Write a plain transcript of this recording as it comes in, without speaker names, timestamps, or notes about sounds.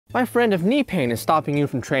My friend, if knee pain is stopping you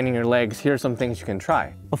from training your legs, here are some things you can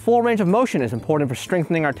try. A full range of motion is important for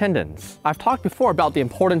strengthening our tendons. I've talked before about the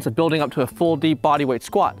importance of building up to a full deep bodyweight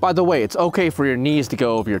squat. By the way, it's okay for your knees to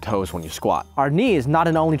go over your toes when you squat. Our knee is not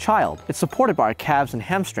an only child. It's supported by our calves and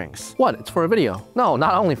hamstrings. What? It's for a video? No,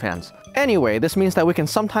 not OnlyFans. Anyway, this means that we can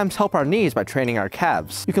sometimes help our knees by training our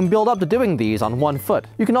calves. You can build up to doing these on one foot.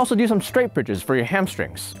 You can also do some straight bridges for your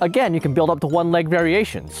hamstrings. Again, you can build up to one leg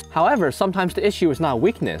variations. However, sometimes the issue is not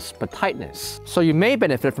weakness, but tightness. So you may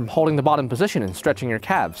benefit from holding the bottom position and stretching your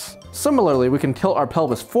calves. Similarly, we can tilt our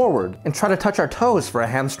pelvis forward and try to touch our toes for a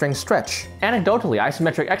hamstring stretch. Anecdotally,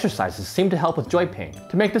 isometric exercises seem to help with joint pain.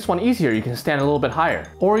 To make this one easier, you can stand a little bit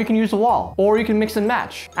higher, or you can use a wall, or you can mix and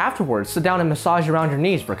match. Afterwards, sit down and massage around your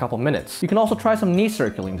knees for a couple minutes. You can also try some knee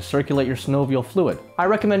circling to circulate your synovial fluid. I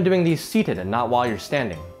recommend doing these seated and not while you're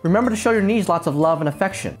standing. Remember to show your knees lots of love and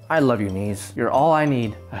affection. I love you, knees. You're all I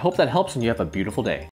need. I hope that helps and you have a beautiful day.